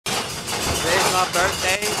Balboa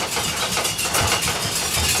birthday.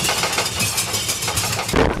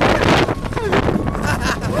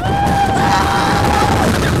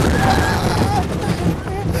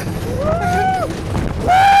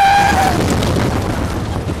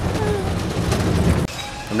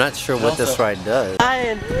 I'm not sure what this ride does.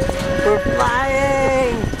 We're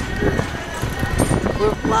flying!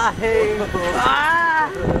 We're flying! Ah!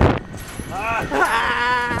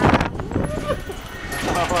 Ah!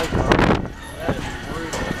 Oh my god.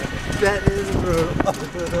 That is brutal.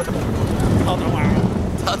 Tell the world.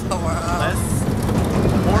 Tell the world.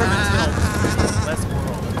 More of a tilt. Less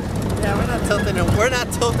whirl. Yeah, we're not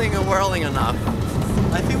tilting and whirling enough.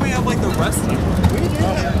 I think we have like the rest of them. We do.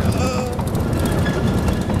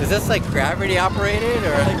 Is this like gravity operated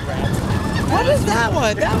or? What is that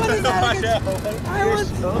one? That one is that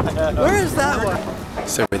Where is that one?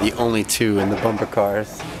 So we're the only two in the bumper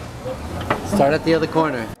cars. Start at the other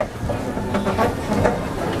corner.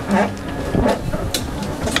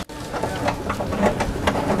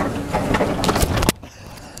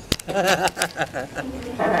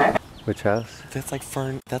 Which house? That's like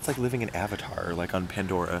That's like living in Avatar, like on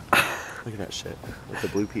Pandora. Look at that shit. With the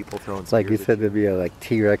blue people throwing. It's like you said, there'd be a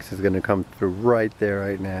T-Rex is gonna come through right there,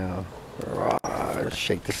 right now.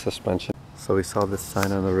 Shake the suspension. So we saw this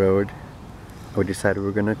sign on the road. We decided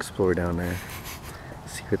we're gonna explore down there.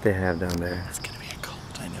 See what they have down there. It's gonna be a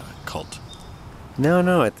cult. I know it. Cult.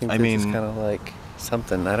 No, I think this is kind of like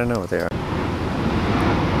something. I don't know what they are.